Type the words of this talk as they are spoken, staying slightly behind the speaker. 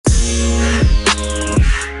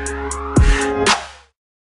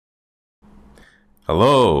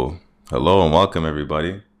Hello, and welcome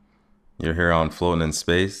everybody. You're here on Floating in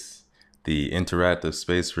Space, the interactive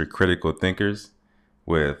space for critical thinkers,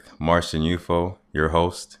 with MartianUFO, your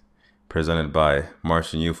host, presented by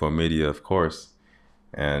MartianUFO Media, of course.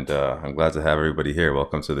 And I'm glad to have everybody here.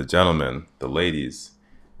 Welcome to the gentlemen, the ladies,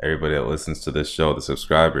 everybody that listens to this show, the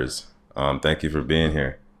subscribers. Thank you for being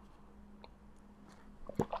here.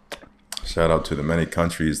 Shout out to the many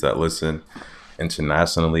countries that listen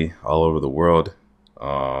internationally, all over the world.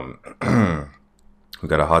 We've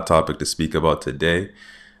got a hot topic to speak about today.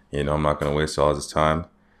 I'm not going to waste all this time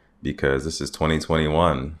because this is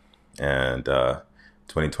 2021 and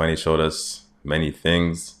 2020 showed us many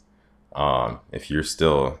things. If you're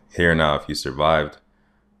still here now, if you survived,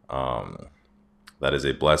 that is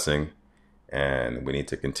a blessing, and we need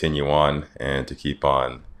to continue on and to keep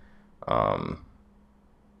on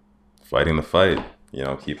fighting the fight.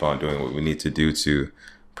 Keep on doing what we need to do to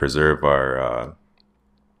preserve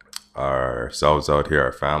ourselves out here,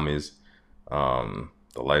 our families, the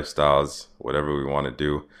lifestyles, whatever we want to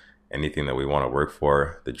do, anything that we want to work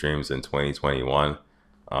for, the dreams in 2021.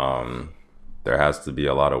 There has to be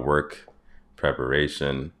a lot of work,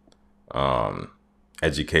 preparation,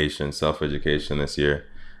 education, self-education this year.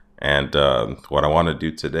 And what I want to do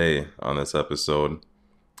today on this episode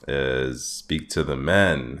is speak to the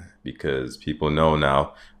men, because people know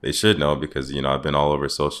now, they should know, because I've been all over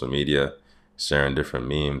social media sharing different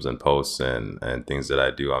memes and posts and things that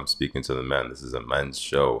I do. I'm speaking to the men. This is a men's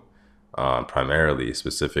show, primarily,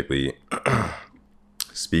 specifically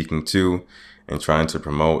speaking to and trying to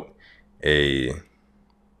promote a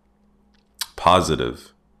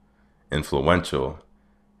positive, influential,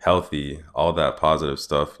 healthy, all that positive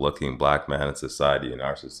stuff looking black man in society, in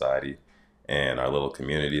our society, and our little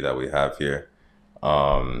community that we have here.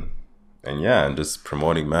 And just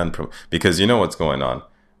promoting men, because you know what's going on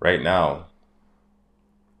right now.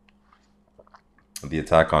 The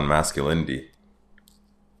attack on masculinity,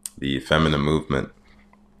 the feminine movement,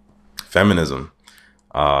 feminism,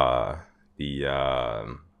 the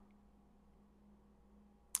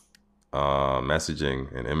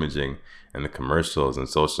messaging and imaging and the commercials and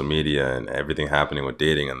social media and everything happening with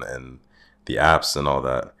dating and the apps and all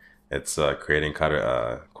that. It's creating quite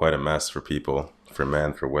a mess for people, for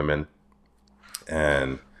men, for women.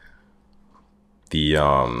 And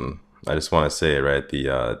I just want to say, right,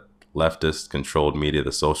 the leftist controlled media,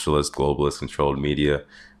 the socialist, globalist controlled media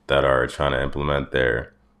that are trying to implement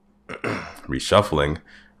their reshuffling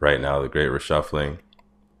right now, the great reshuffling.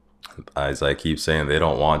 As I keep saying, they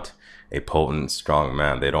don't want a potent, strong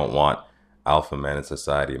man. They don't want alpha men in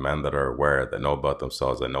society, men that are aware, that know about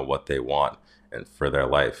themselves, that know what they want and for their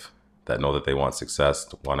life, that know that they want success,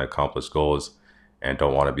 want to accomplish goals, and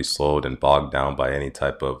don't want to be slowed and bogged down by any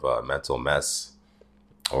type of mental mess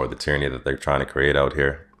or the tyranny that they're trying to create out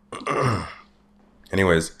here.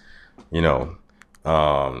 Anyways,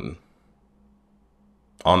 on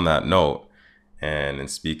that note, and in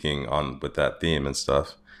speaking on with that theme and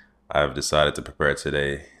stuff, I've decided to prepare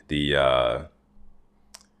today the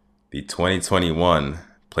 2021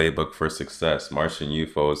 Playbook for Success,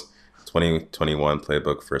 MartianUFO's 2021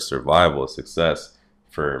 Playbook for Survival, Success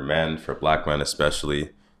for men, for black men especially,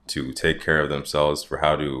 to take care of themselves, for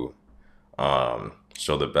how to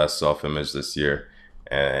show the best self-image this year,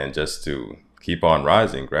 and just to keep on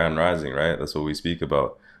rising, grand rising, right? That's what we speak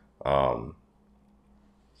about.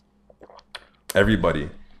 Everybody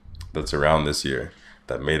that's around this year,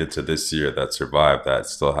 that made it to this year, that survived, that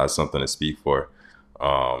still has something to speak for,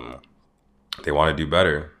 they want to do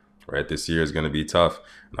better, right? This year is going to be tough.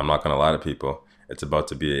 And I'm not going to lie to people. It's about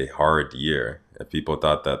to be a hard year. If people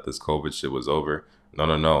thought that this COVID shit was over,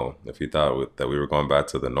 no. If you thought that we were going back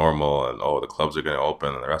to the normal and, the clubs are going to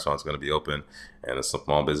open and the restaurants are going to be open and the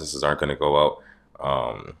small businesses aren't going to go out,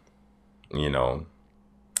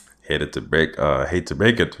 hate to break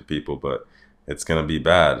it to people, but it's going to be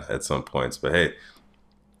bad at some points. But hey,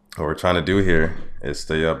 what we're trying to do here is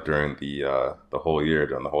stay up during the whole year,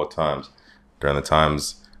 during the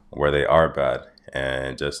times where they are bad,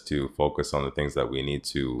 and just to focus on the things that we need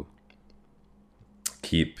to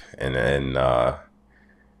keep in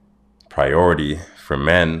priority for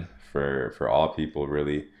men, for all people,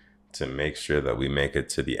 really, to make sure that we make it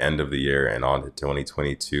to the end of the year and on to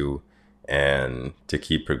 2022, and to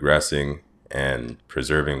keep progressing and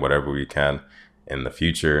preserving whatever we can in the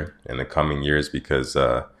future, in the coming years, because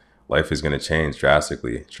life is going to change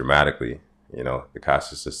dramatically. The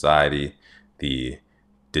cashless society, the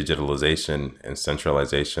digitalization and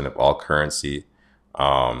centralization of all currency,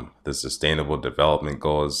 the sustainable development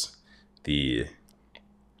goals, the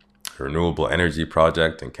renewable energy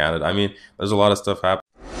project in Canada. I mean, there's a lot of stuff happening.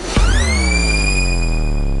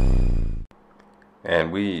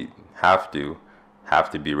 And we have to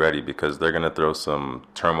be ready because they're going to throw some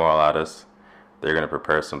turmoil at us. They're going to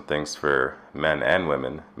prepare some things for men and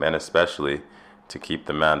women, men especially, to keep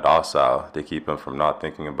the man docile, to keep him from not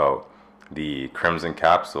thinking about the crimson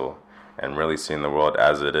capsule and really seeing the world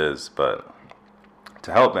as it is. But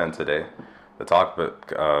to help men today, the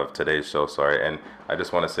topic of today's show, sorry, and I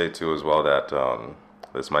just want to say too as well that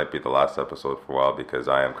this might be the last episode for a while because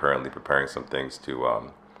I am currently preparing some things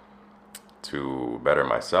to better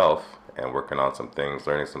myself and working on some things,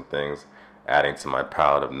 learning some things, adding to my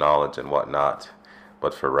palette of knowledge and whatnot.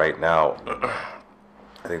 But for right now,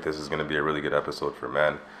 I think this is going to be a really good episode for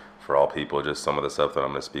men, for all people, just some of the stuff that I'm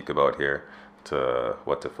going to speak about here, to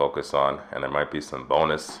what to focus on. And there might be some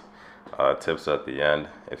bonus tips at the end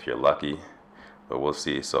if you're lucky, but we'll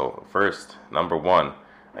see. So first, number one,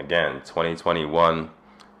 again, 2021,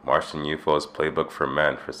 MartianUFO's Playbook for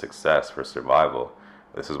Men, for success, for survival.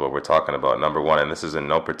 This is what we're talking about. Number one, and this is in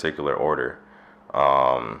no particular order.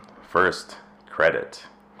 First, credit.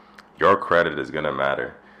 Your credit is going to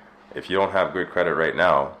matter. If you don't have good credit right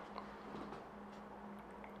now,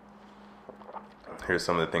 here's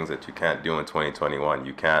some of the things that you can't do in 2021.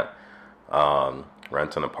 You can't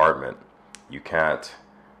rent an apartment. You can't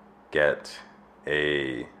get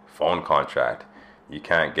a phone contract. You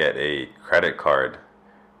can't get a credit card.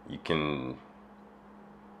 You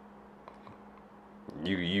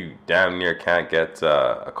damn near can't get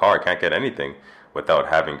a car, can't get anything without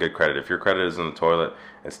having good credit. If your credit is in the toilet,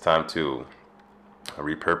 it's time to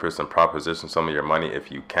repurpose and proposition some of your money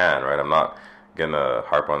if you can, right? I'm not gonna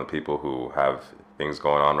harp on the people who have things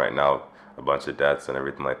going on right now, a bunch of debts and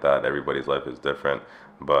everything like that. Everybody's life is different,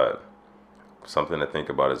 but something to think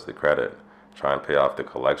about is the credit. Try and pay off the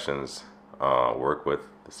collections, work with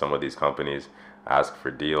some of these companies, ask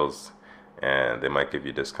for deals, and they might give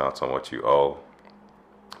you discounts on what you owe.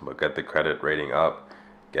 But get the credit rating up,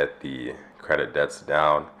 get the credit debts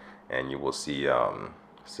down, and you will see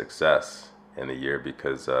success in the year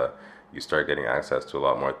because you start getting access to a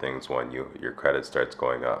lot more things when your credit starts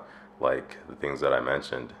going up, like the things that I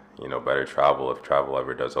mentioned. Better travel if travel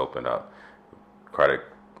ever does open up, credit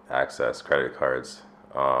access, credit cards,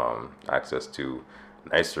 access to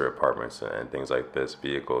nicer apartments and things like this,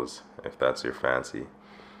 vehicles if that's your fancy.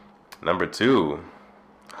 Number two,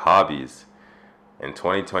 hobbies. In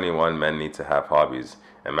 2021, men need to have hobbies.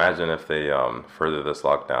 Imagine if they further this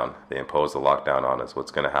lockdown, they impose a lockdown on us.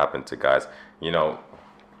 What's going to happen to guys?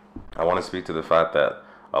 I want to speak to the fact that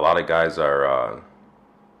a lot of guys are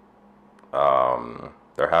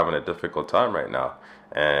they're having a difficult time right now.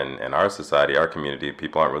 And in our society, our community,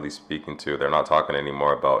 people aren't really speaking to. They're not talking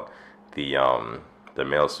anymore about the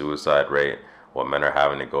male suicide rate, what men are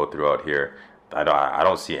having to go through out here. I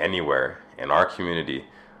don't see anywhere in our community.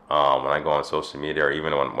 When I go on social media or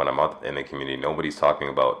even when I'm out in the community, nobody's talking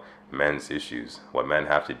about men's issues, what men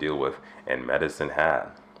have to deal with, and medicine had.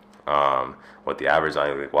 What the average,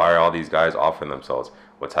 like, why are all these guys offing themselves?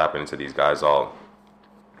 What's happening to these guys all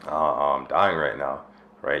dying right now,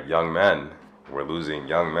 right? Young men, we're losing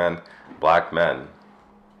young men, black men,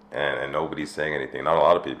 and nobody's saying anything. Not a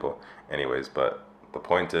lot of people, anyways. But the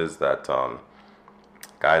point is that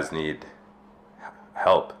guys need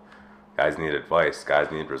help. Guys need advice.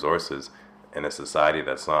 Guys need resources in a society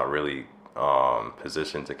that's not really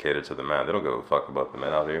positioned to cater to the man. They don't give a fuck about the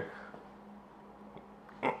men out here.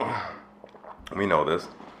 We know this.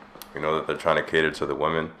 We know that they're trying to cater to the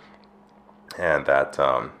women, and that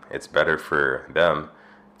it's better for them.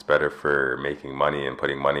 It's better for making money and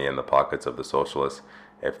putting money in the pockets of the socialists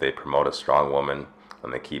if they promote a strong woman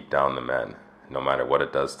and they keep down the men, no matter what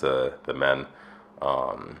it does to the men.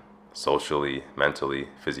 Socially, mentally,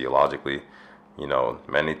 physiologically,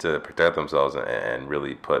 men need to protect themselves and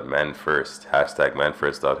really put men first. Hashtag men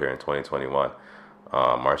first out here in 2021.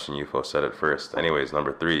 MartianUFO said it first. Anyways,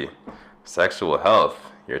 number three, sexual health,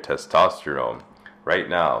 your testosterone. Right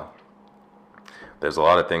now, there's a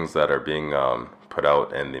lot of things that are being put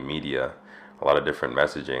out in the media, a lot of different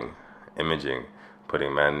messaging, imaging,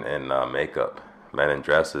 putting men in makeup, men in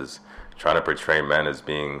dresses, trying to portray men as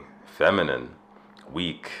being feminine,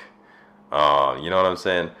 weak. You know what I'm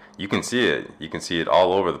saying? You can see it. You can see it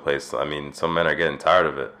all over the place. I mean, some men are getting tired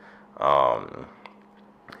of it.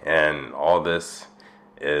 And all this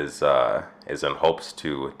is in hopes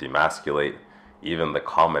to demasculate even the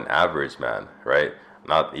common average man, right?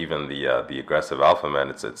 Not even the aggressive alpha man.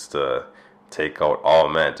 It's to take out all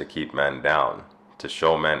men, to keep men down, to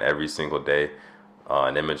show men every single day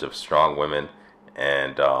an image of strong women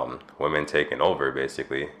and women taking over,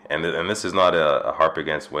 basically. And this is not a harp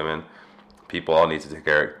against women. People all need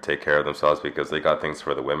to take care of themselves because they got things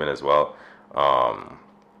for the women as well.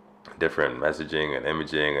 different messaging and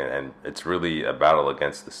imaging, and it's really a battle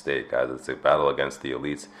against the state, guys. It's a battle against the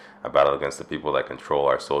elites, a battle against the people that control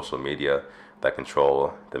our social media, that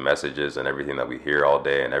control the messages and everything that we hear all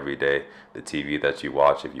day and every day. The TV that you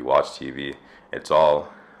watch, if you watch TV, it's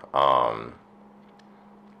all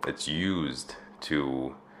it's used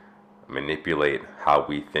to manipulate how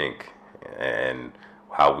we think and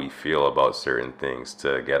how we feel about certain things,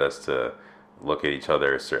 to get us to look at each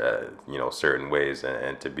other, certain ways,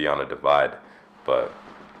 and to be on a divide. But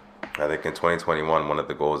I think in 2021, one of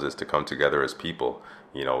the goals is to come together as people.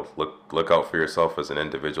 Look out for yourself as an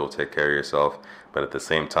individual, take care of yourself, but at the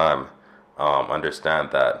same time,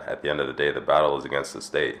 understand that at the end of the day, the battle is against the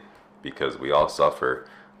state, because we all suffer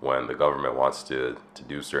when the government wants to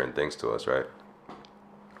do certain things to us, right?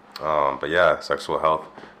 But yeah, sexual health,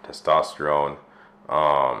 testosterone,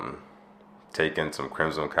 take in some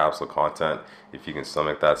Crimson Capsule content if you can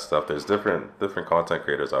stomach that stuff. There's different content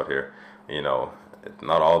creators out here.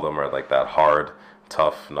 Not all of them are like that hard,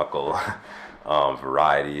 tough knuckle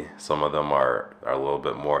variety. Some of them are a little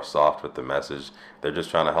bit more soft with the message. They're just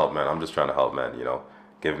trying to help men. I'm just trying to help men.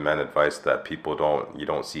 Give men advice that you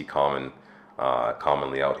don't see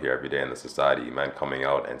commonly out here every day in the society. Men coming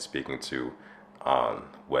out and speaking to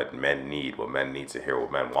what men need to hear,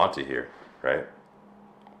 what men want to hear, right?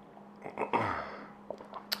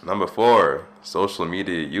 Number 4, social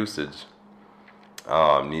media usage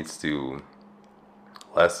needs to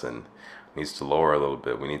lessen, needs to lower a little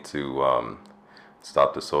bit. We need to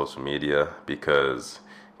stop the social media because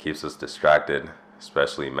it keeps us distracted,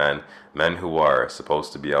 especially men who are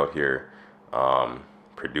supposed to be out here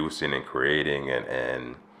producing and creating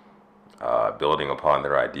and building upon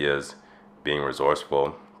their ideas, being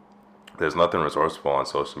resourceful. There's nothing resourceful on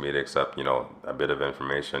social media except, a bit of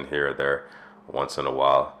information here or there once in a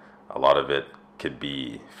while. A lot of it could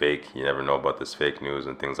be fake. You never know about this fake news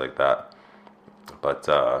and things like that. But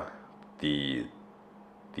the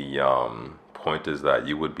point is that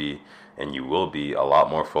you would be, and you will be, a lot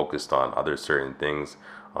more focused on other certain things,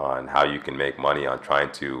 on how you can make money, on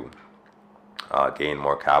trying to gain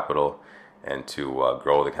more capital and to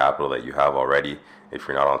grow the capital that you have already. If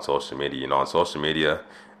you're not on social media, on social media,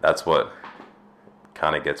 that's what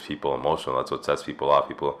kind of gets people emotional. That's what sets people off.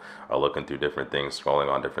 People are looking through different things, scrolling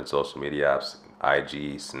on different social media apps,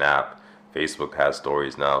 IG, Snap, Facebook has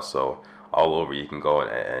stories now. So all over you can go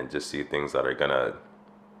and just see things that are going to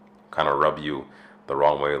kind of rub you the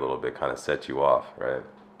wrong way a little bit, kind of set you off, right?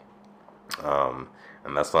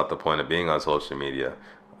 And that's not the point of being on social media.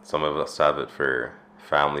 Some of us have it for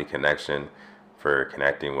family connection, for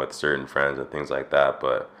connecting with certain friends and things like that.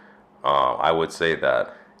 But I would say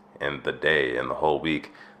that in the whole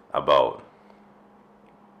week, about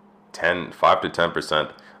 5 to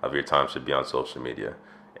 10% of your time should be on social media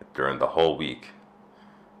during the whole week,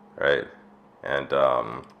 right? And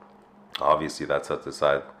obviously that sets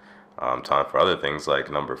aside time for other things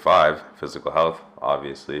like number 5, physical health.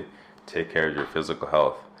 Obviously, take care of your physical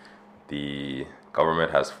health. The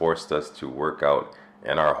government has forced us to work out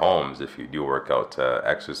in our homes. If you do work out, to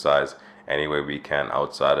exercise any way we can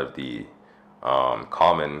outside of the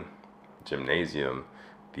common gymnasium,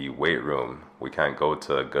 the weight room. We can't go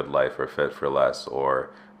to Good Life or Fit for Less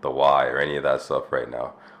or the Y or any of that stuff right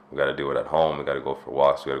now. We got to do it at home. We got to go for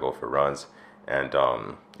walks. We got to go for runs. And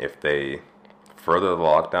if they further the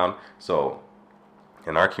lockdown, so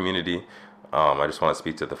in our community, I just want to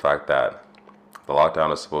speak to the fact that the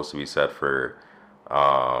lockdown is supposed to be set for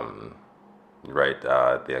the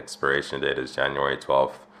expiration date is January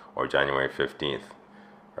 12th or January 15th.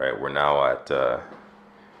 Right, we're now at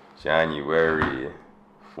January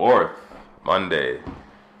 4th, Monday,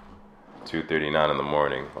 2:39 in the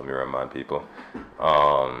morning. Let me remind people.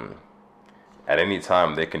 At any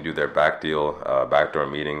time, they can do their backdoor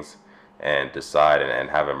meetings and decide and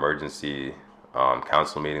have emergency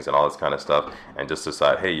council meetings and all this kind of stuff, and just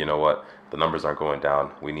decide, hey, you know what? The numbers aren't going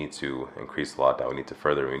down. We need to increase the lockdown. We need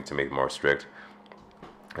to make it more strict.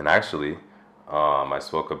 And actually, I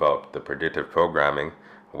spoke about the predictive programming,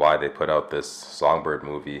 why they put out this Songbird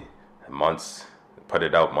movie put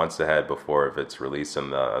it out months ahead before if it's released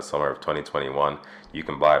in the summer of 2021. You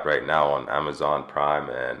can buy it right now on Amazon Prime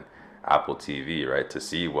and Apple TV, right, to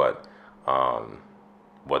see what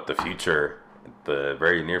the future, the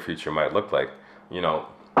very near future might look like. I'm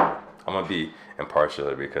gonna be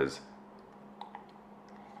impartial because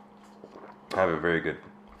I have a very good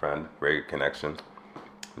friend, very good connection,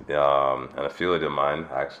 an affiliate of mine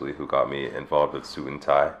actually who got me involved with Suit and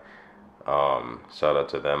Tie. Shout out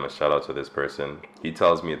to them and shout out to this person. He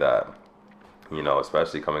tells me that,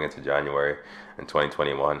 especially coming into January in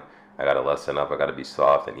 2021, I gotta lessen up. I gotta be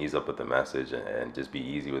soft and ease up with the message, and just be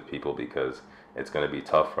easy with people, because it's gonna be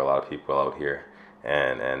tough for a lot of people out here.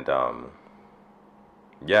 And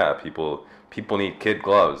yeah, people need kid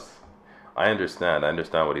gloves. I understand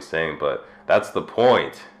what he's saying, but that's the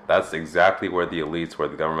point. That's exactly where the elites, where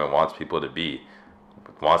the government wants people to be,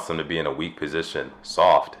 wants them to be in a weak position,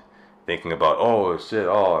 soft, thinking about, oh shit,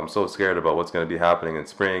 oh, I'm so scared about what's going to be happening in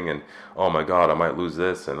spring, and oh my god, I might lose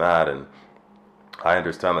this and that. And I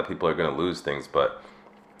understand that people are going to lose things, but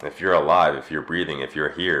if you're alive, if you're breathing, if you're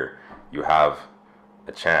here, you have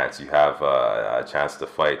a chance. You have a chance to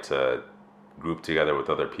fight, to group together with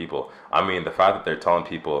other people. I mean, the fact that they're telling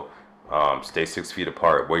people, stay 6 feet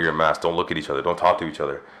apart, wear your mask, don't look at each other, don't talk to each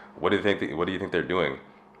other. What do you think? What do you think they're doing?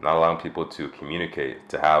 Not allowing people to communicate,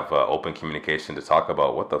 to have open communication, to talk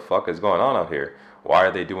about what the fuck is going on out here. Why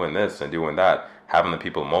are they doing this and doing that? Having the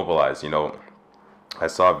people mobilize. You know, I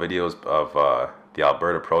saw videos of the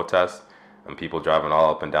Alberta protests and people driving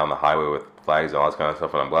all up and down the highway with flags and all this kind of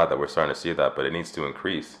stuff. And I'm glad that we're starting to see that, but it needs to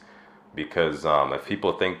increase, because if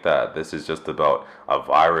people think that this is just about a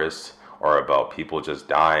virus or about people just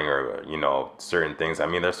dying, or certain things. I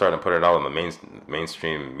mean, they're starting to put it out on the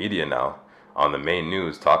mainstream media now, on the main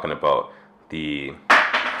news, talking about the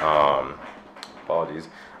apologies,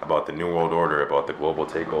 about the New World Order, about the global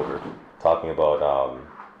takeover, talking about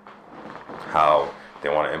how they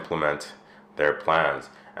want to implement their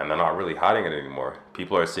plans, and they're not really hiding it anymore.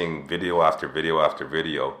 People are seeing video after video after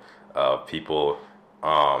video of people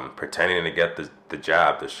pretending to get the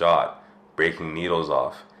jab, the shot, breaking needles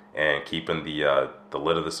off, and keeping the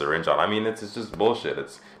lid of the syringe on. I mean, it's just bullshit.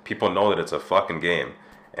 It's people know that it's a fucking game,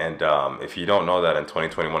 and if you don't know that in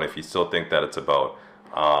 2021, if you still think that it's about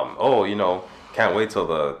can't wait till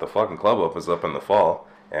the fucking club opens up in the fall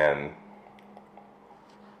and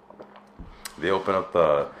they open up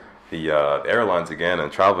the airlines again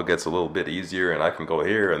and travel gets a little bit easier and I can go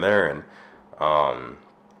here and there, and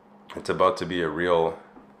it's about to be a real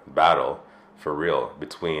battle, for real,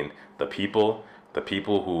 between the people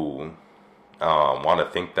who want to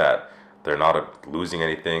think that they're not losing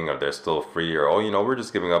anything, or they're still free, or we're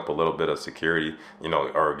just giving up a little bit of security,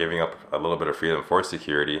 or giving up a little bit of freedom for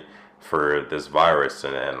security for this virus,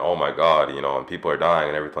 and oh my god, and people are dying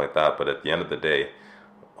and everything like that. But at the end of the day,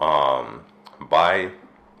 by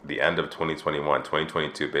the end of 2021,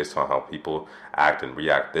 2022, based on how people act and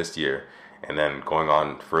react this year, and then going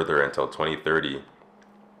on further until 2030,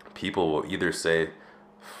 people will either say,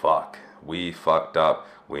 fuck, we fucked up,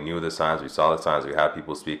 we knew the signs, we saw the signs, we had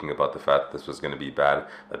people speaking about the fact that this was going to be bad,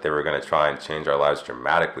 that they were going to try and change our lives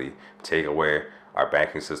dramatically, take away our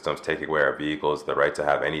banking systems, take away our vehicles, the right to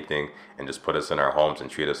have anything, and just put us in our homes and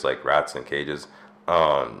treat us like rats in cages.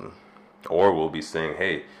 Or we'll be saying,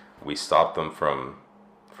 hey, we stopped them from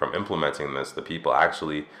implementing this. The people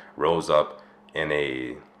actually rose up in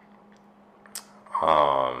a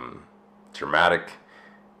dramatic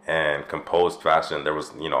and composed fashion. There was,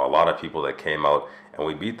 a lot of people that came out, and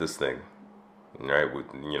we beat this thing, right?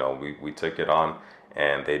 We took it on,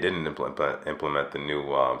 and they didn't implement the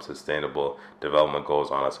new sustainable development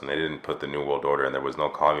goals on us, and they didn't put the New World Order, and there was no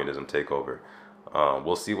communism takeover.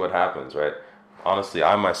 We'll see what happens, right? Honestly,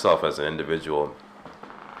 I myself, as an individual,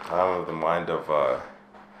 I'm of the mind of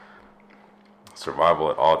survival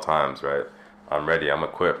at all times, right? I'm ready, I'm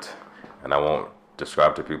equipped, and I won't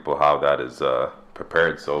describe to people how that is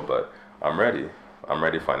prepared so, but I'm ready. I'm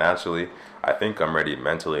ready financially. I think I'm ready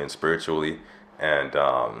mentally and spiritually and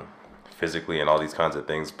physically and all these kinds of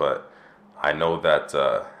things, but I know that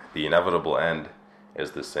the inevitable end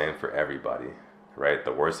is the same for everybody, right?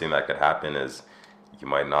 The worst thing that could happen is you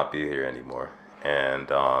might not be here anymore, and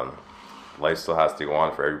life still has to go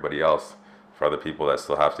on for everybody else, for other people that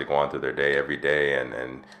still have to go on through their day every day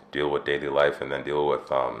and deal with daily life, and then deal with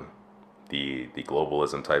the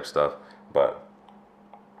globalism type stuff. But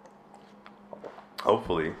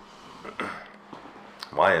hopefully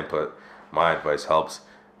my input, my advice helps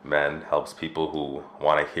men, helps people who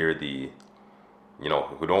want to hear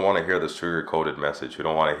who don't want to hear the sugar-coated message, who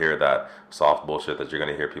don't want to hear that soft bullshit that you're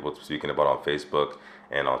going to hear people speaking about on Facebook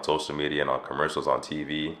and on social media and on commercials on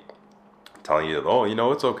TV, telling you,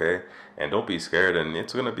 oh, it's okay, and don't be scared, and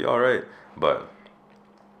it's going to be all right. But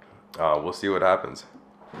we'll see what happens.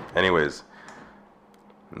 Anyways,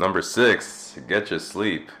 number 6, get your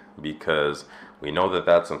sleep, because we know that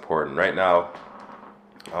that's important. Right now,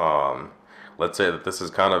 let's say that this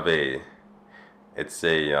is kind of it's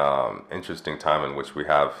a interesting time in which we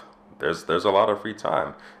have, there's a lot of free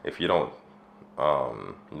time. If you don't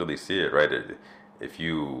really see it, right? If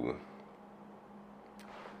you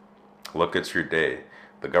look at your day,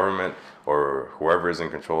 the government or whoever is in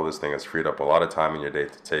control of this thing has freed up a lot of time in your day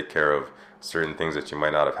to take care of certain things that you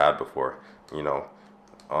might not have had before. You know,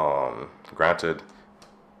 granted,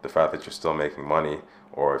 the fact that you're still making money,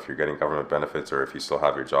 or if you're getting government benefits, or if you still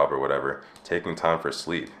have your job or whatever, taking time for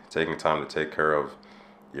sleep, taking time to take care of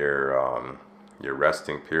your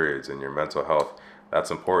resting periods and your mental health,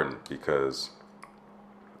 that's important because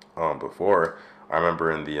before, I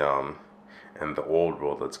remember in the old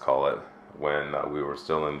world, let's call it, when we were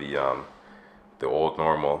still in the old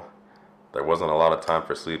normal, there wasn't a lot of time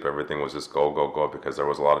for sleep. Everything was just go, go, go because there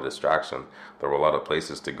was a lot of distraction. There were a lot of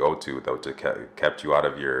places to go to that kept you out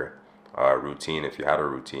of your routine if you had a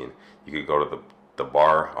routine. You could go to the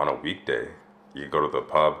bar on a weekday. You could go to the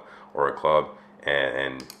pub or a club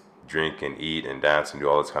and drink and eat and dance and do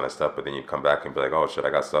all this kind of stuff, but then you'd come back and be like, oh shit, I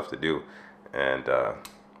got stuff to do. And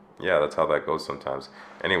yeah, that's how that goes sometimes.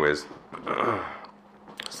 Anyways,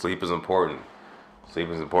 sleep is important. Sleep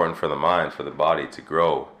is important for the mind, for the body to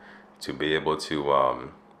grow, to be able to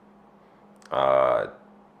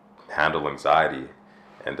handle anxiety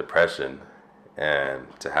and depression, and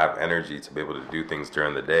to have energy to be able to do things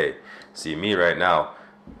during the day. See, me right now,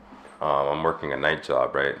 I'm working a night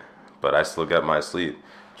job, right? But I still get my sleep.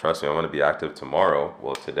 Trust me, I'm going to be active tomorrow.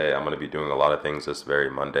 Well, today I'm going to be doing a lot of things this very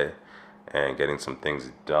Monday and getting some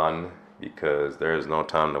things done because there is no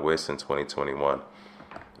time to waste in 2021.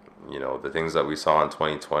 You know, the things that we saw in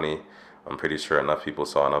 2020, I'm pretty sure enough people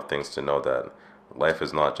saw enough things to know that life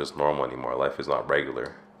is not just normal anymore. Life is not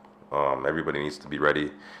regular. Everybody needs to be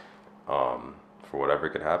ready for whatever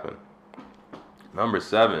could happen. Number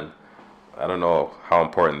 7, I don't know how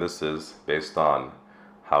important this is based on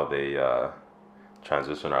how they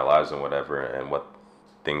transition our lives and whatever, and what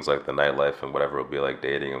things like the nightlife and whatever will be like,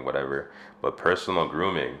 dating and whatever, but personal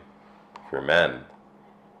grooming for men.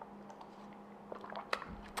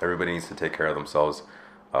 Everybody needs to take care of themselves,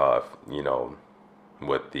 you know,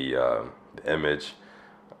 with the image,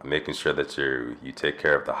 making sure that you take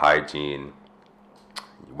care of the hygiene,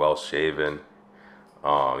 well shaven.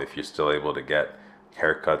 If you're still able to get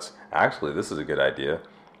haircuts, actually, this is a good idea.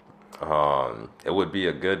 It would be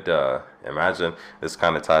a good, imagine this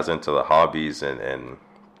kind of ties into the hobbies and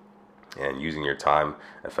using your time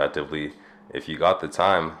effectively. If you got the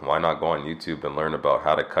time, why not go on YouTube and learn about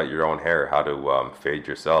how to cut your own hair, how to fade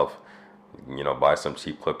yourself, you know, buy some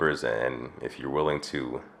cheap clippers, and if you're willing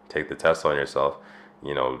to take the test on yourself,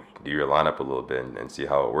 you know, do your lineup a little bit and see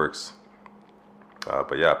how it works.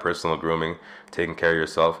 But yeah, personal grooming, taking care of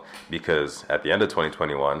yourself, because at the end of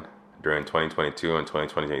 2021, during 2022 and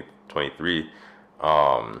 2023,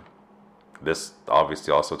 this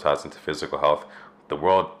obviously also ties into physical health. The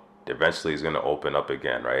world eventually is going to open up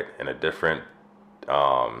again, right? In a different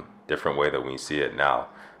way that we see it now.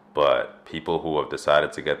 But people who have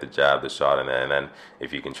decided to get the jab, the shot, and then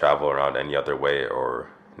if you can travel around any other way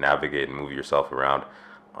or navigate and move yourself around,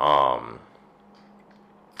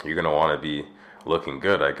 you're going to want to be looking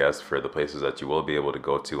good, I guess, for the places that you will be able to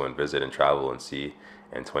go to and visit and travel and see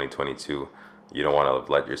in 2022. You don't want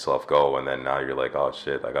to let yourself go, and then now you're like, oh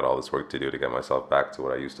shit, I got all this work to do to get myself back to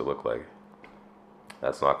what I used to look like.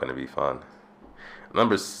 That's not going to be fun.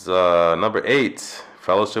 Number 8,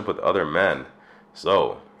 fellowship with other men.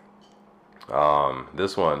 So,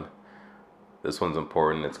 this one's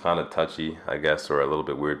important. It's kind of touchy, I guess, or a little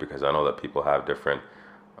bit weird, because I know that people have different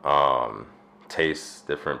tastes,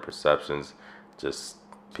 different perceptions. Just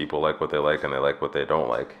people like what they like and they like what they don't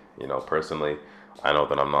like. You know, personally, I know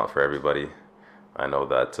that I'm not for everybody. I know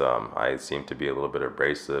that I seem to be a little bit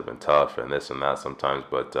abrasive and tough and this and that sometimes,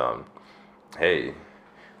 but hey,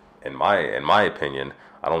 in my opinion,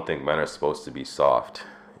 I don't think men are supposed to be soft.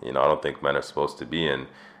 You know, I don't think men are supposed to be in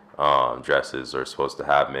dresses or supposed to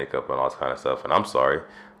have makeup and all that kind of stuff. And I'm sorry,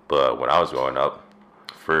 but when I was growing up,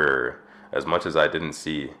 for as much as I didn't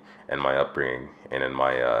see in my upbringing and in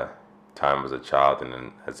my time as a child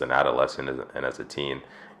and as an adolescent and as a teen,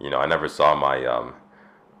 you know, I never saw my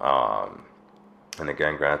and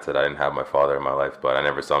again, granted, I didn't have my father in my life, but I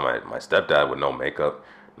never saw my stepdad with no makeup.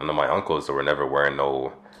 None of my uncles that were never wearing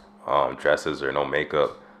no dresses or no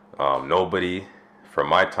makeup. Nobody from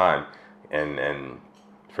my time, and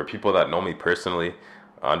for people that know me personally,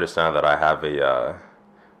 understand that I have a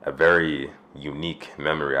very unique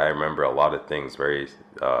memory. I remember a lot of things very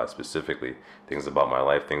specifically, things about my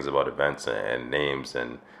life, things about events and names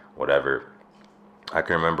and whatever. I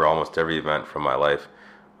can remember almost every event from my life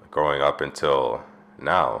growing up until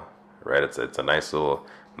now, right? It's a nice little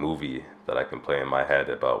movie that I can play in my head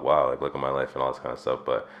about, wow, like look at my life and all this kind of stuff.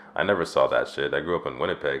 But I never saw that shit. I grew up in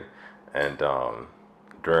Winnipeg, and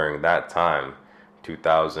during that time,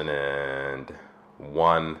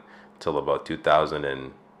 2001 till about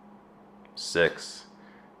 2006,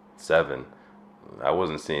 7. I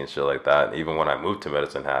wasn't seeing shit like that. Even when I moved to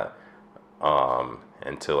Medicine Hat,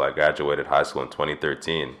 until I graduated high school in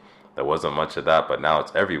 2013, there wasn't much of that. But now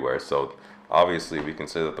it's everywhere. So obviously, we can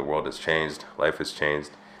say that the world has changed. Life has changed.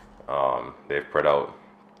 They've put out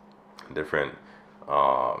different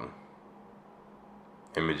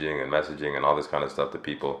imaging and messaging and all this kind of stuff to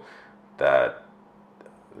people that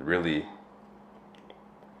really,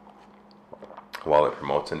 while it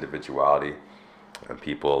promotes individuality and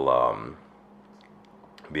people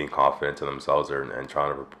being confident in themselves and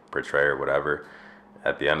trying to portray or whatever,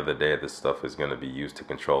 at the end of the day, this stuff is going to be used to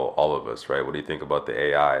control all of us, right? What do you think about the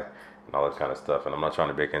AI and all that kind of stuff? And I'm not trying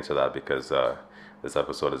to break into that because this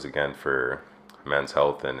episode is again for men's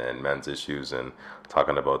health and men's issues, and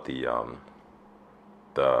talking about the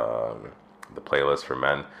playlist for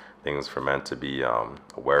men, things for men to be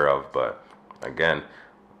aware of. But again,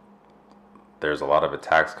 there's a lot of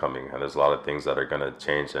attacks coming, and there's a lot of things that are going to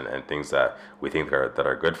change, and things that we think that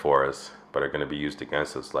are good for us, but are going to be used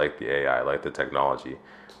against us, like the AI, like the technology.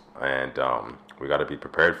 And we got to be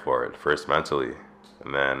prepared for it, first mentally,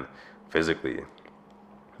 and then physically.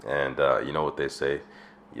 And you know what they say,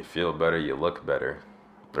 you feel better, you look better.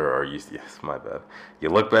 Or you, yes, my bad. You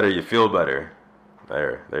look better, you feel better.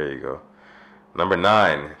 There you go. Number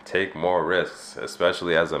 9, take more risks,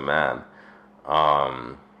 especially as a man.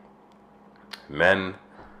 Men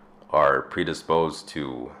are predisposed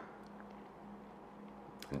to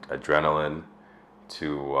adrenaline,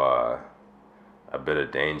 to a bit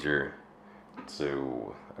of danger,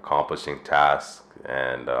 to accomplishing tasks,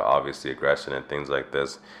 and obviously aggression and things like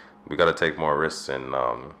this. We got to take more risks in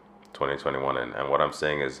 2021, and what I'm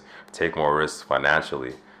saying is take more risks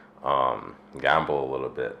financially. Gamble a little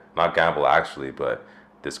bit, not gamble actually, but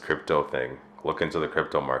this crypto thing. Look into the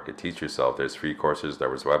crypto market, teach yourself. There's free courses, there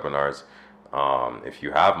was webinars. If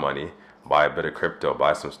you have money, buy a bit of crypto,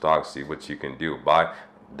 buy some stocks, see what you can do.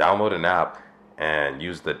 Download an app and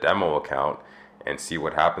use the demo account and see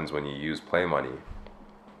what happens when you use play money.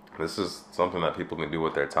 This is something that people can do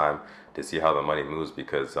with their time to see how the money moves,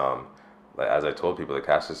 because like as I told people, the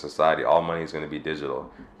cashless society, all money is going to be digital.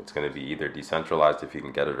 It's going to be either decentralized if you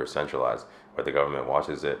can get it, or centralized, where the government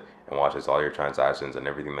watches it and watches all your transactions and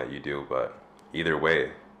everything that you do. But either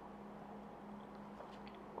way,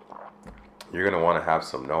 you're going to want to have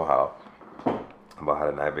some know-how about how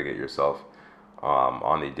to navigate yourself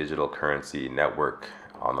on the digital currency network,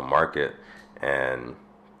 on the market, and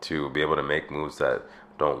to be able to make moves that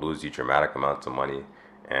don't lose you dramatic amounts of money,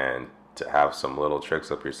 and to have some little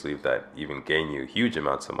tricks up your sleeve that even gain you huge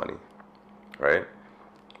amounts of money, right?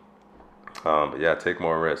 But yeah, take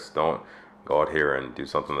more risks. Don't go out here and do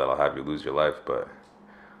something that'll have you lose your life. But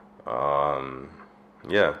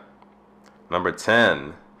yeah. Number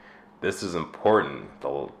 10, this is important,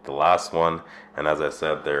 the last one, and as I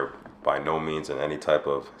said, they're by no means in any type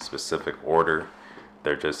of specific order.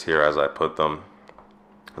 They're just here as I put them,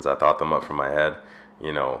 as I thought them up from my head,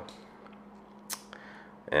 you know.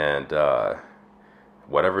 And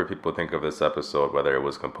whatever people think of this episode, whether it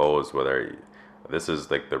was composed, whether this is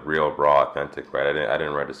like the real, raw, authentic, right? I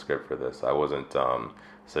didn't write a script for this. I wasn't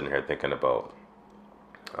sitting here thinking about,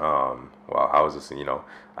 wow, how is this? You know,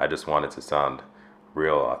 I just wanted to sound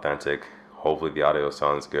real, authentic. Hopefully the audio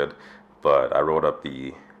sounds good. But I wrote up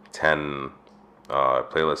the 10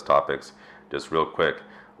 playlist topics just real quick.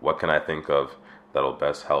 What can I think of that'll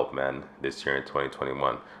best help men this year in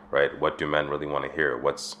 2021, right? What do men really want to hear?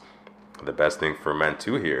 What's the best thing for men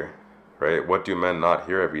to hear, right? What do men not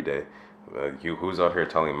hear every day? Who's out here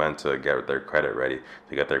telling men to get their credit ready,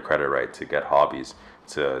 to get their credit right, to get hobbies,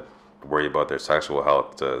 to worry about their sexual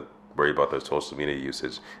health, to worry about their social media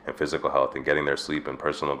usage and physical health, and getting their sleep and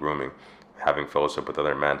personal grooming, having fellowship with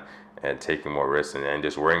other men, and taking more risks, and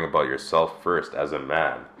just worrying about yourself first as a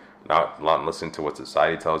man, not listening to what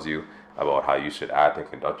society tells you about how you should act and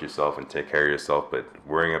conduct yourself and take care of yourself, but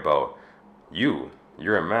worrying about you.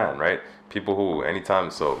 You're a man, right? People who,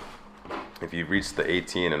 anytime, so if you've reached the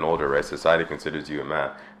 18 and older, right, society considers you a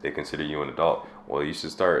man. They consider you an adult. Well, you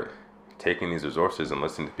should start taking these resources and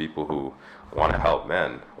listening to people who want to help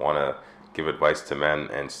men, want to give advice to men,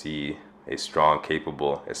 and see a strong,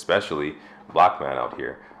 capable, especially black man out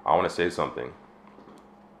here. I want to say something.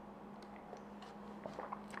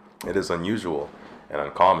 It is unusual and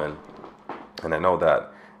uncommon, and I know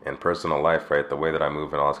that in personal life, right, the way that I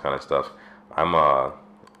move and all this kind of stuff, I'm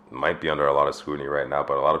might be under a lot of scrutiny right now,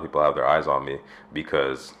 but a lot of people have their eyes on me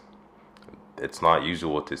because it's not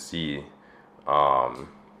usual to see an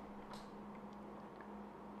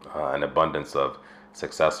abundance of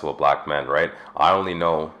successful black men, right? I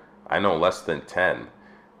know less than 10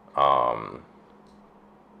 um,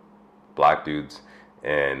 black dudes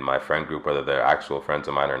in my friend group, whether they're actual friends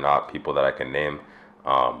of mine or not, people that I can name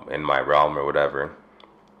in my realm or whatever,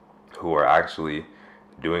 who are actually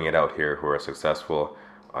doing it out here, who are successful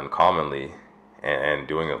uncommonly and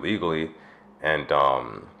doing it legally. And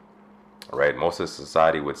right, most of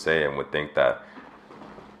society would say and would think that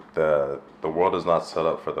the world is not set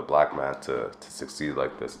up for the black man to succeed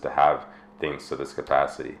like this, to have things to this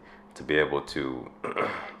capacity, to be able to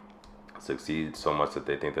succeed so much that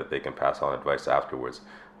they think that they can pass on advice afterwards.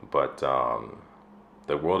 But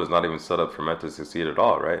the world is not even set up for men to succeed at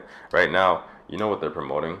all, right? Right now, you know what they're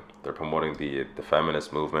promoting? They're promoting the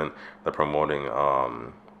feminist movement. They're promoting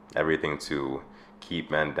everything to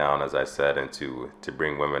keep men down, as I said, and to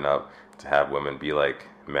bring women up, to have women be like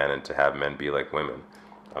men and to have men be like women.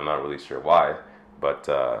 I'm not really sure why, but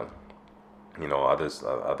others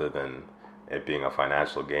other than it being a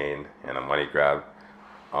financial gain and a money grab,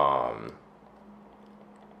 um,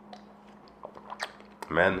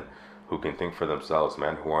 men who can think for themselves,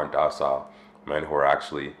 men who aren't docile, men who are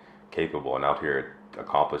actually capable and out here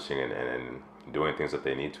accomplishing and doing things that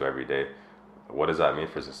they need to every day. What does that mean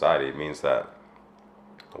for society? It means that,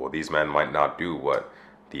 well, these men might not do what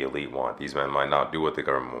the elite want. These men might not do what the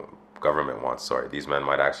government wants. Sorry, these men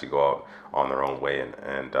might actually go out on their own way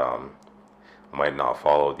and might not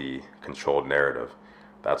follow the controlled narrative.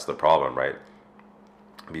 That's the problem, right?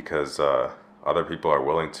 Because other people are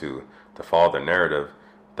willing to follow the narrative.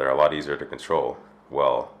 They're a lot easier to control.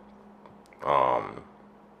 Well,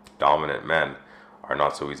 dominant men are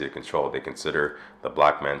not so easy to control. They consider the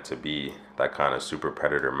black man to be that kind of super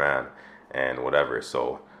predator man and whatever.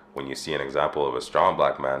 So when you see an example of a strong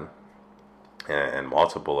black man and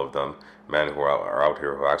multiple of them, men who are out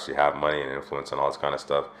here who actually have money and influence and all this kind of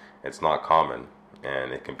stuff, it's not common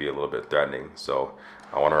and it can be a little bit threatening. So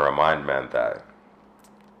I want to remind men that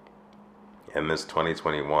in this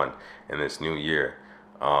 2021, in this new year,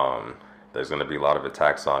 there's going to be a lot of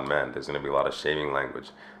attacks on men. There's going to be a lot of shaming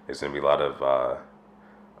language. There's going to be a lot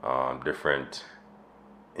of different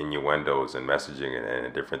innuendos and messaging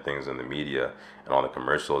and different things in the media and on the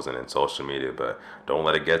commercials and in social media. But don't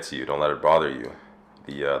let it get to you. Don't let it bother you.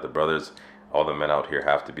 The brothers, all the men out here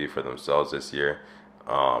have to be for themselves this year.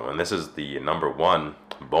 And this is the number one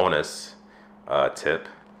bonus tip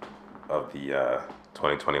of the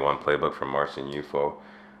 2021 playbook from MartianUFO.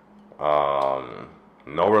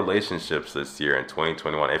 No relationships this year in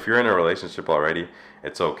 2021. If you're in a relationship already,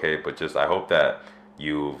 it's okay, but just I hope that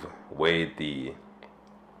you've weighed the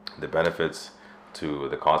benefits to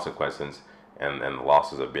the consequences and the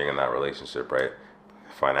losses of being in that relationship, right?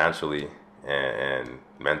 Financially and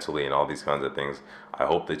mentally and all these kinds of things. I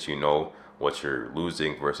hope that you know what you're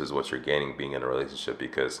losing versus what you're gaining being in a relationship,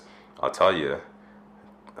 because I'll tell you,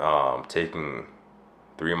 taking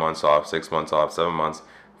 3 months off, 6 months off, 7 months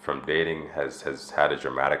from dating has had a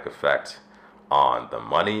dramatic effect on the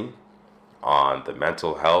money, on the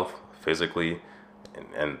mental health, physically,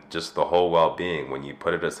 and just the whole well-being. When you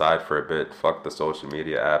put it aside for a bit, fuck the social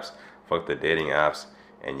media apps, fuck the dating apps,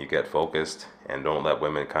 and you get focused and don't let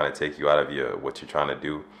women kind of take you out of what you're trying to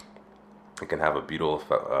do, it can have a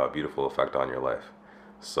beautiful effect on your life.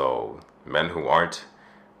 So men who aren't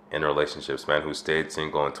in relationships, men who stayed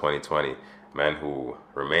single in 2020, men who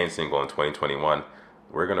remain single in 2021,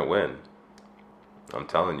 we're going to win. I'm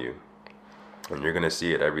telling you. And you're going to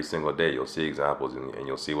see it every single day. You'll see examples and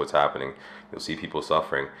you'll see what's happening. You'll see people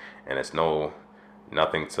suffering. And it's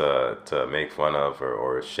nothing to make fun of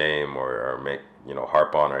or shame or make,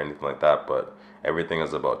 harp on or anything like that. But everything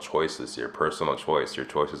is about choices, your personal choice. Your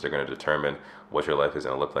choices are going to determine what your life is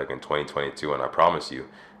going to look like in 2022. And I promise you,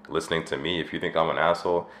 listening to me, if you think I'm an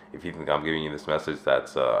asshole, if you think I'm giving you this message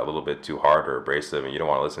that's a little bit too hard or abrasive and you don't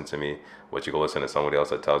want to listen to me, but you go listen to somebody else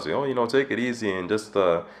that tells you, take it easy and just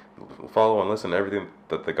follow and listen to everything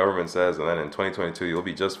that the government says, and then in 2022 you'll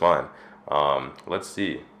be just fine. Let's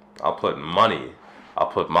see. I'll put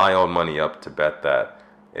my own money up to bet that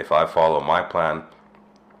if I follow my plan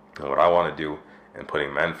and what I want to do and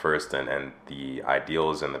putting men first and the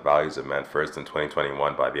ideals and the values of men first in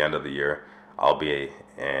 2021, by the end of the year, I'll be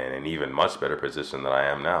in an even much better position than I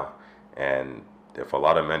am now. And if a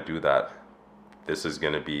lot of men do that, this is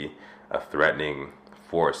going to be a threatening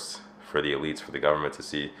force for the elites, for the government to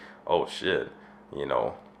see, oh shit,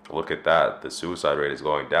 look at that. The suicide rate is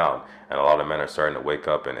going down. And a lot of men are starting to wake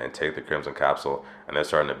up and take the Crimson Capsule, and they're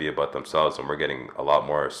starting to be about themselves. And we're getting a lot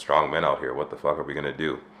more strong men out here. What the fuck are we going to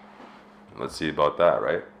do? Let's see about that,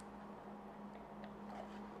 right?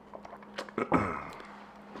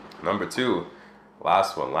 Number two,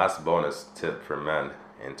 last bonus tip for men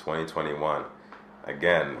in 2021.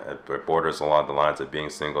 again, it borders along the lines of being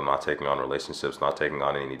single, not taking on relationships, not taking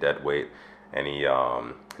on any dead weight, any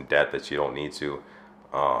debt that you don't need to.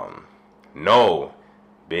 No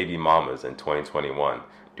baby mamas in 2021.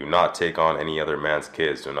 Do not take on any other man's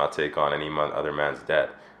kids. Do not take on any other man's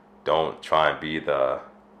debt. Don't try and be the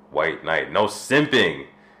white knight. No simping.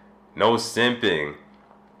 No simping.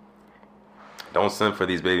 Don't simp for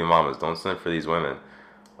these baby mamas. Don't simp for these women.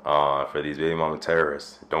 For these baby mama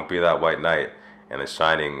terrorists. Don't be that white knight and a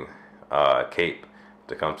shining cape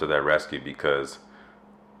to come to their rescue, because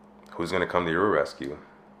who's going to come to your rescue?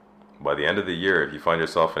 By the end of the year, if you find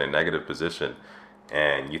yourself in a negative position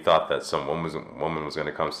and you thought that some woman was going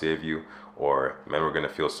to come save you, or men were going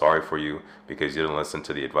to feel sorry for you because you didn't listen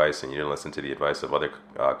to the advice, and you didn't listen to the advice of other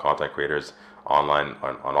content creators online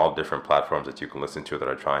on all different platforms that you can listen to that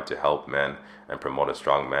are trying to help men and promote a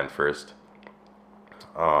strong man first,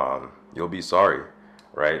 you'll be sorry,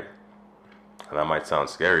 right? And that might sound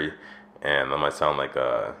scary, and that might sound like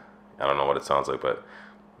I don't know what it sounds like, but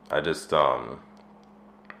I just I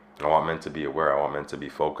want men to be aware. I want men to be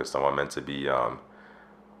focused. I want men to be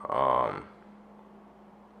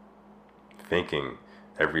thinking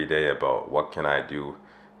every day about what can I do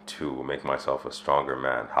to make myself a stronger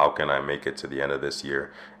man. How can I make it to the end of this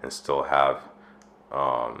year and still have,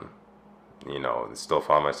 still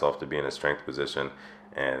find myself to be in a strength position,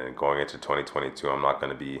 and going into 2022, I'm not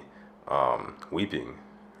going to be weeping,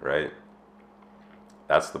 right?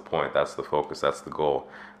 That's the point. That's the focus. That's the goal.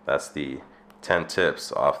 That's the 10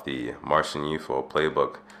 tips off the MartianUFO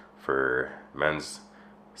playbook for men's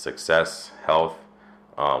success, health,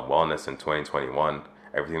 wellness in 2021.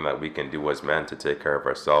 Everything that we can do as men to take care of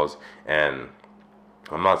ourselves. And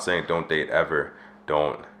I'm not saying don't date ever.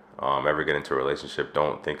 Don't ever get into a relationship.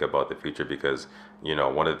 Don't think about the future, because,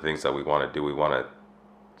 one of the things that we want to do, we want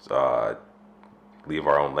to leave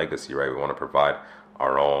our own legacy, right? We want to provide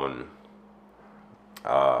our own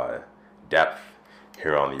depth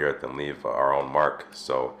here on the earth and leave our own mark.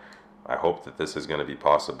 So I hope that this is going to be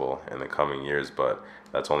possible in the coming years, but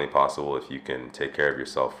that's only possible if you can take care of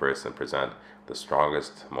yourself first and present the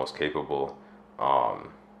strongest, most capable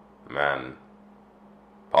man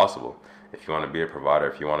possible. If you want to be a provider,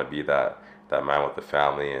 if you want to be that man with the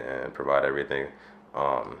family and provide everything,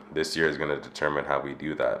 this year is going to determine how we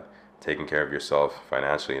do that. Taking care of yourself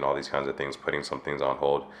financially and all these kinds of things, putting some things on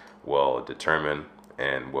hold, will determine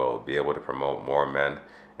and will be able to promote more men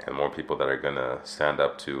and more people that are going to stand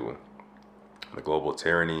up to the global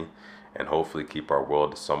tyranny and hopefully keep our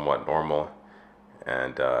world somewhat normal.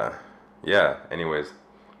 And anyways,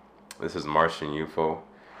 this is MartianUFO.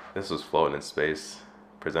 This was Floating in Space,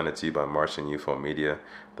 presented to you by MartianUFO Media,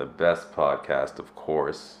 the best podcast, of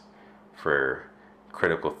course, for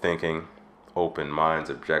critical thinking, open minds,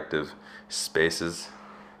 objective spaces.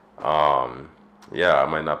 I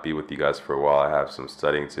might not be with you guys for a while. I have some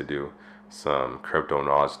studying to do, some crypto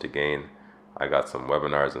knowledge to gain. I got some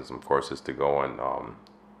webinars and some courses to go and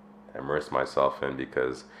immerse myself in,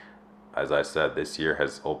 because, as I said, this year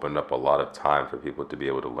has opened up a lot of time for people to be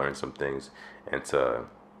able to learn some things and to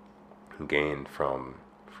gain from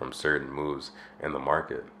certain moves in the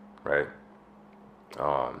market, right?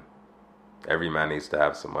 Every man needs to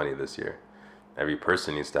have some money this year. Every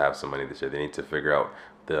person needs to have some money this year. They need to figure out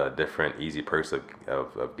the different easy perks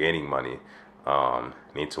of gaining money.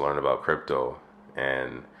 Need to learn about crypto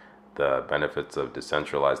and the benefits of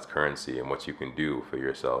decentralized currency and what you can do for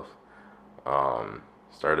yourself.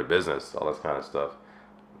 Start a business, all this kind of stuff.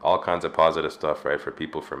 All kinds of positive stuff, right? For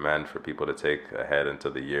people, for men, for people to take ahead into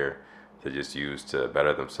the year, to just use to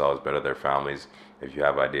better themselves, better their families. If you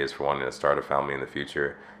have ideas for wanting to start a family in the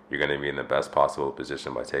future, you're going to be in the best possible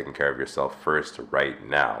position by taking care of yourself first right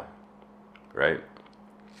now, right?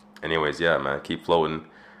 Anyways, yeah, man, keep floating.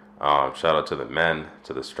 Shout out to the men,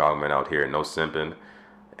 to the strong men out here. No simping.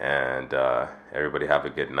 And everybody have a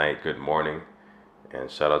good night, good morning.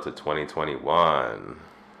 And shout out to 2021.